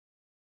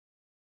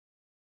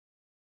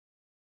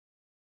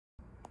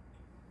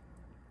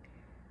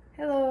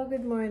Hello,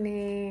 good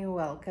morning.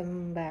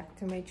 Welcome back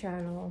to my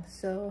channel.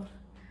 So,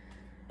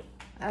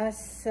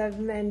 as I've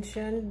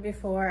mentioned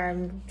before,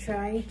 I'm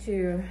trying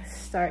to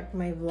start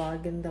my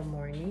vlog in the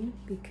morning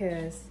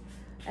because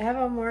I have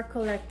a more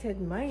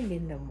collected mind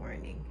in the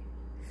morning.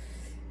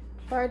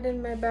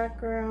 Pardon my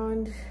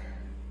background.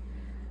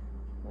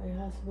 My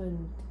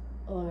husband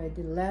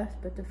already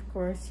left, but of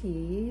course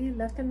he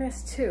left a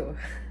mess too.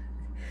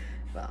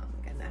 Well,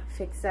 I'm gonna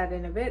fix that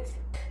in a bit.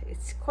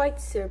 It's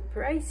quite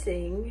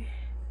surprising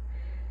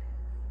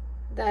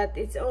that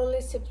it's only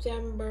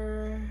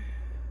September,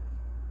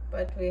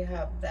 but we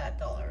have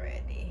that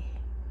already.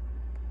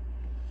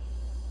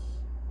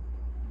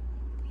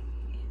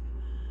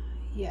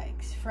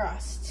 Yikes,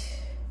 frost.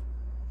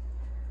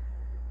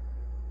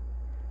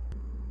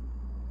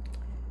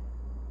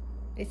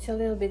 It's a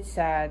little bit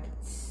sad.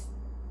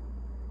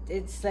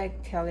 It's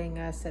like telling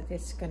us that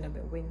it's gonna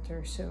be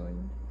winter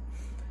soon.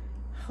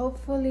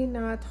 Hopefully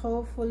not.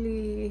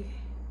 Hopefully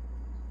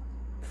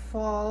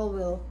fall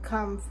will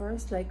come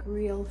first, like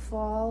real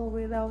fall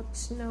without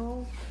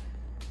snow.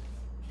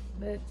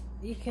 But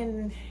you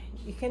can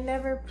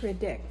never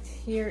predict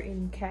here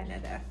in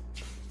Canada.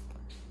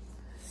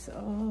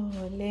 So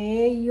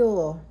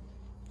Leo,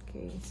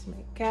 okay, it's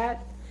my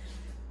cat.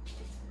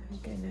 I'm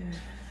gonna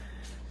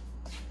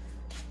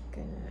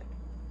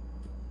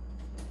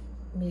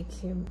make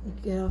him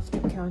get off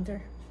the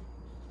counter.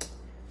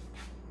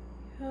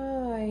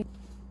 Hi.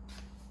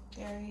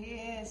 There he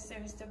is.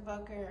 There's the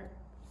bugger.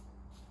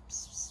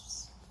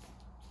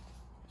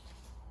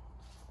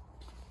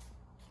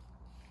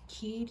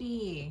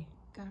 Kitty,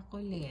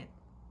 kakulit.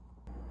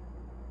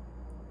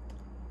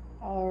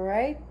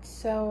 Alright,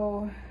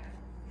 so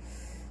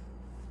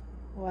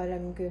what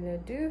I'm gonna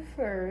do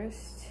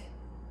first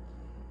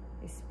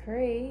is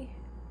pray,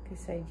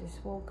 because I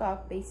just woke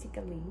up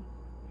basically,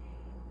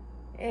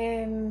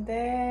 and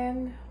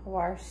then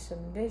wash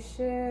some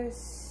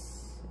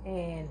dishes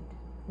and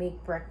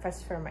make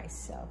breakfast for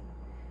myself.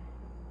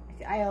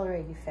 I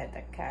already fed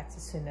the cats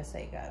as soon as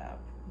I got up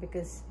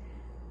because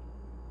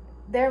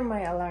they're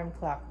my alarm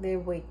clock. They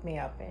wake me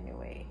up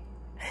anyway.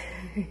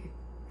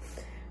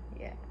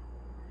 Yeah,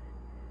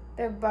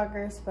 they're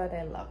buggers, but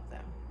I love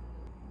them.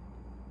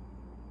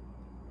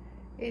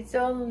 It's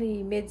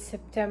only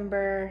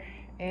mid-September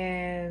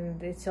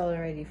and it's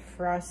already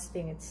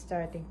frosting. It's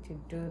starting to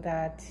do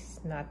that. It's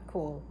not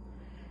cool,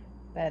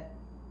 but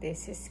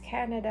this is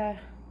Canada.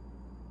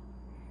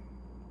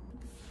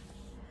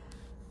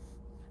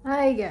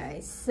 Hi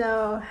guys,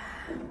 so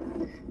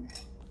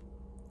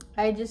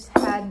I just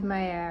had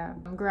my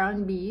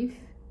ground beef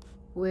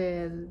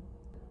with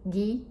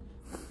ghee.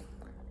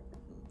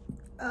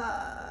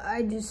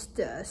 I just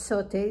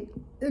sauteed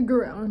the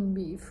ground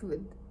beef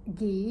with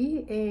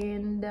ghee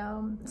and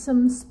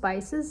some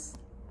spices,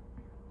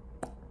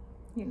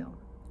 you know,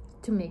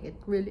 to make it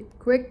really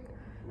quick.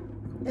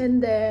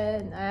 And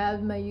then I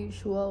have my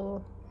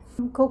usual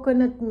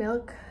coconut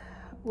milk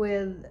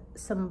with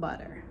some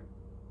butter.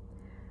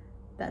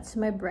 That's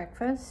my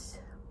breakfast.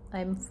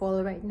 I'm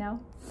full right now.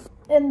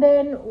 And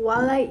then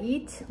while I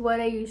eat, what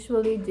I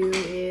usually do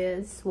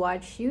is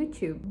watch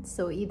YouTube.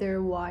 So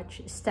either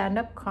watch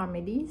stand-up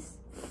comedies.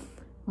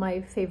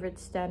 My favorite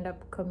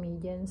stand-up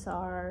comedians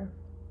are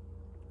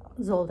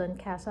Zoltan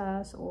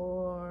Casas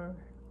or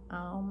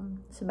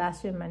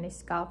Sebastian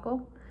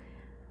Maniscalco.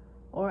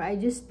 Or I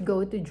just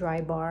go to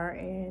Dry Bar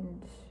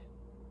and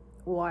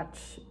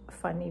watch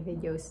funny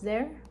videos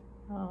there.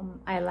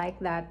 I like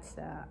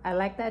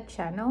that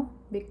channel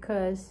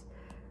because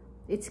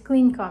it's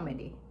clean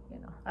comedy.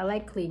 You know, I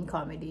like clean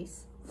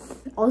comedies.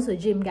 Also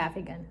Jim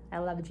Gaffigan. I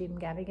love Jim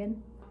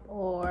Gaffigan.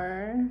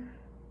 Or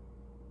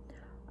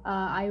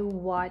I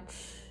watch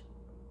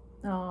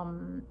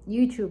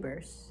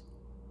YouTubers,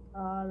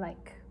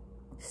 like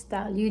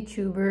style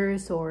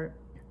YouTubers or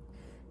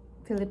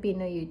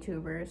Filipino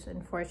YouTubers.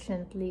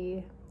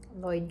 Unfortunately,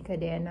 Lloyd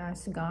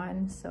Cadena's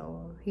gone,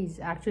 so he's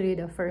actually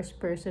the first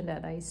person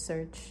that I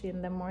search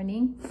in the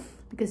morning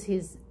because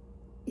his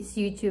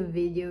YouTube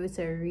videos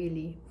are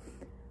really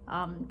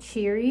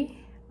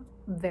cheery,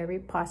 very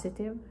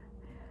positive.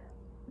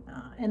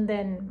 And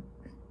then,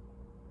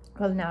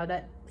 well, now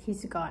that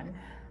he's gone,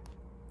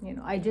 you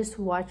know, I just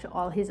watch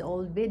all his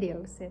old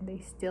videos and they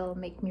still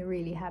make me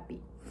really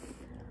happy.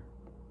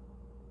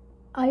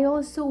 I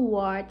also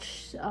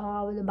watch the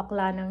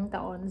Bakla ng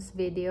Taon's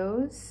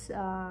videos,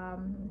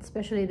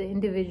 especially the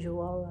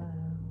individual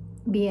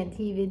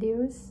BNT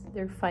videos.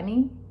 They're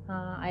funny.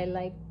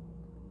 I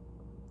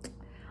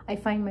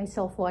find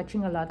myself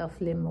watching a lot of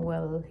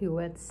Limuel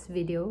Hewitt's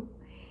video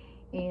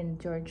and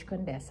George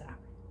Condesa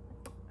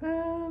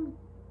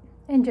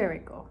and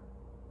Jericho.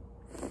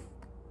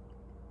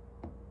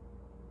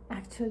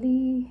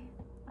 Actually,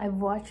 I've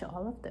watched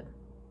all of them.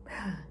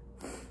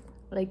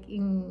 Like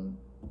in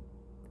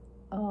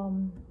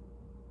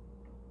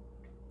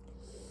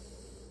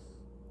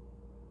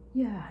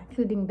yeah,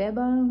 including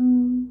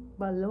Bebang,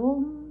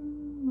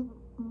 Balong,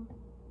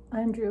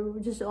 Andrew,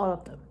 just all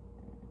of them,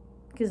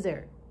 because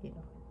they're, you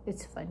know,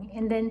 it's funny.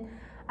 And then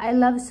I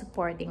love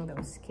supporting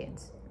those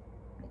kids.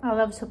 I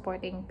love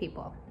supporting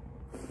people.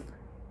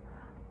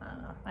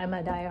 I'm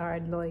a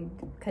diehard Lloyd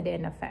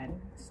Cadena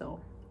fan, so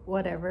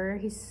whatever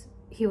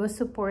he was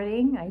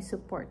supporting, I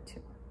support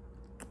too.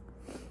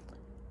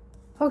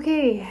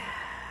 Okay,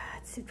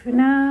 that's it for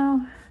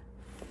now,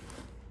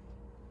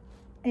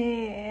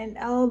 and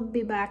I'll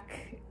be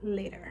back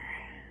later.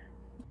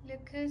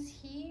 Look who's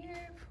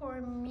here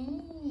for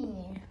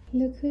me.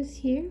 Look who's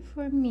here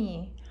for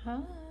me. Hi.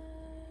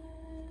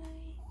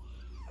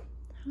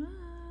 Hi.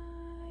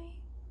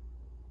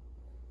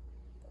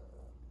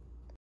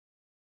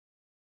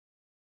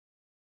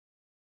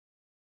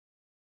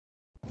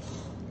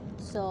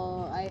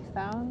 So I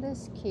found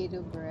this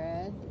keto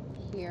bread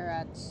here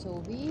at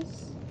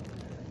Sobeys.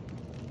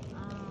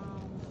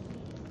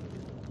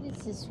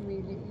 This is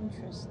really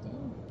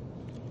interesting.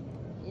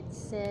 It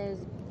says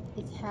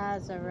it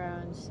has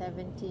around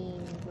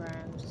 17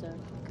 grams of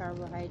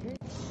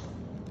carbohydrates.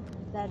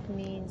 That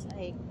means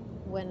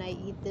when I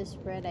eat this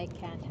bread, I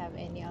can't have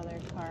any other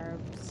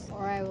carbs,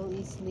 or I will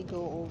easily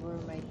go over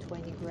my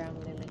 20-gram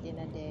limit in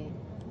a day.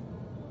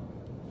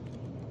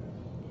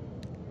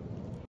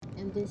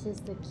 And this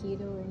is the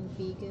keto and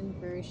vegan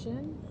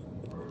version.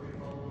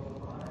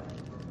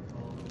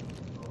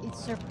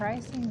 It's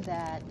surprising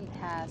that it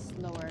has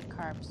lower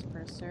carbs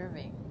per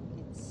serving.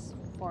 It's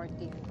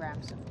 14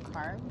 grams of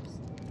carbs.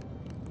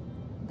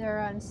 They're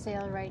on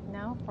sale right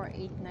now for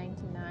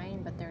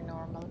 $8.99, but their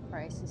normal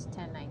price is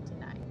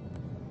 $10.99.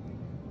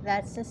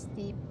 That's a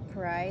steep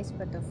price,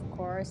 but of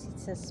course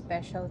it's a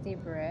specialty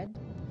bread.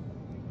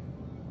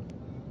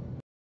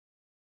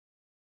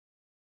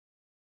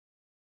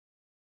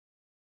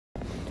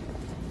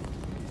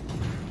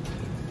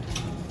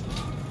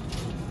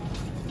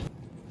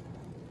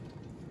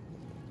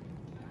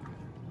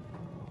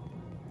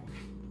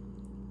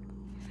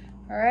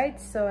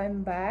 Alright, so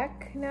I'm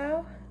back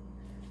now.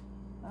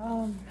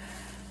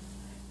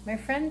 My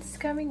friend's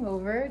coming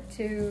over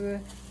to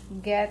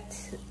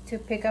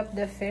pick up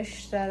the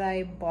fish that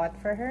I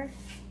bought for her.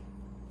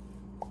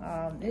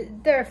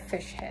 They're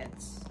fish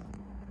heads.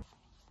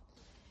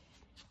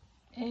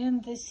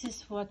 And this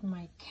is what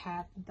my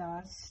cat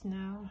does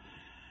now.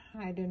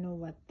 I don't know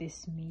what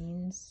this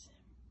means.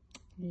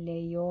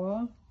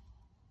 Leo.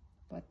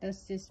 What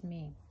does this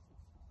mean?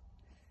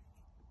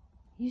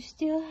 You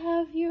still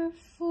have your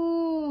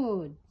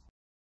food.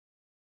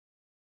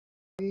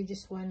 You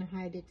just want to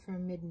hide it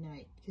from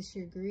midnight because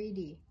you're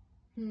greedy.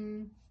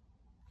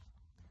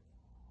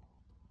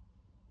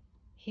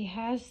 He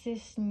has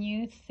this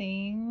new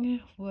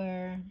thing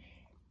where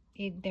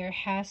there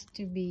has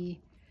to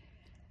be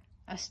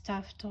a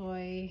stuffed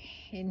toy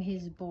in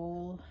his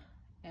bowl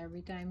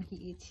every time he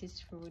eats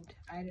his food.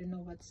 I don't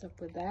know what's up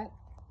with that.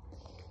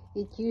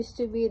 It used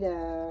to be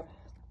the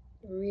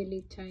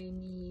really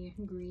tiny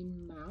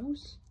green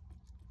mouse,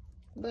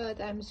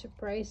 but I'm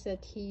surprised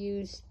that he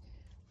used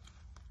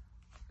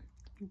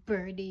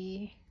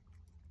Birdie.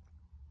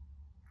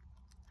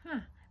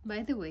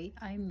 By the way,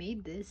 I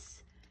made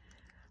this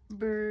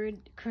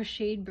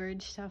crocheted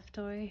bird stuffed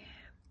toy.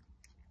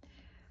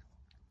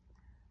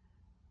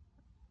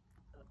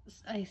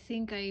 I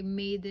think I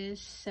made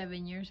this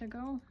 7 years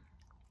ago.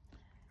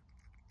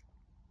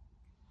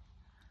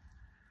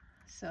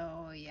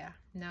 So yeah,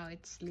 now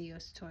it's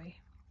Leo's toy.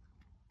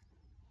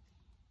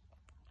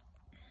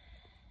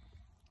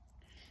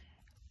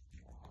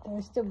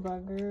 There's the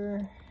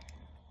bugger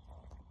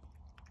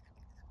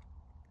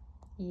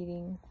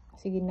eating.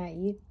 Sige na,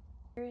 eat.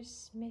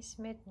 Here's Miss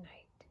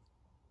Midnight.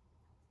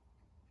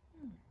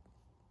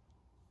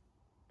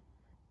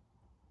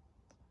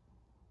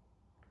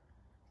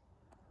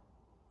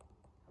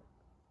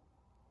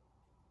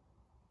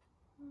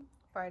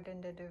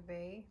 Pardon the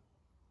duvet.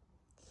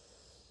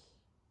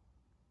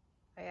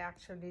 I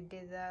actually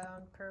did that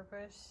on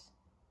purpose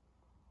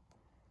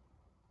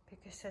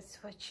because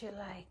that's what she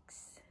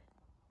likes.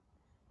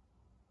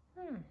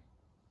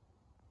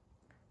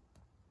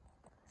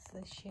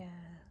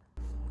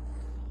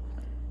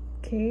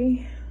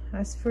 Okay,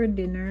 as for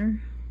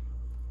dinner,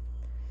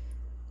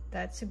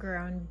 that's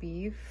ground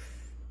beef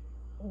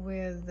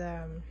with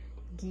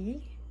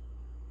ghee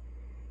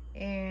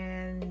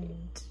and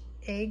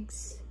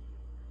eggs.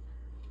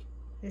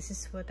 This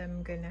is what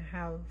I'm gonna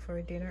have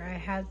for dinner. I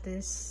had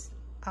this,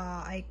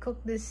 I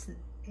cooked this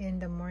in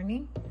the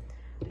morning.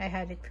 I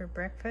had it for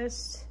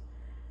breakfast,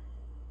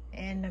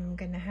 and I'm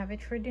gonna have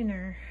it for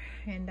dinner.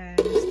 And I'm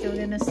still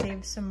gonna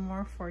save some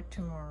more for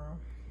tomorrow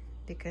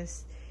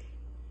because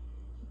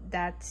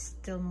that's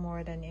still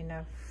more than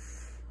enough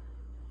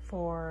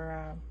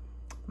for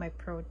my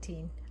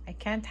protein. I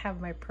can't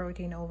have my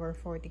protein over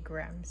 40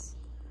 grams.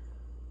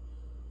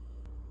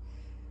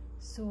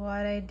 So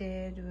what I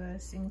did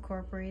was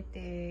incorporate the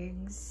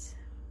eggs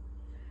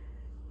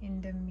in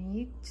the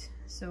meat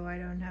so I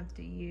don't have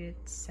to eat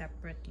it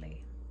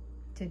separately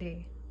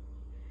today.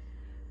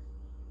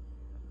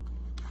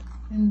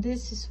 And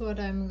this is what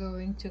I'm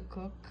going to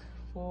cook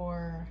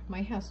for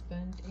my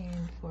husband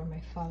and for my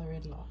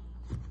father-in-law.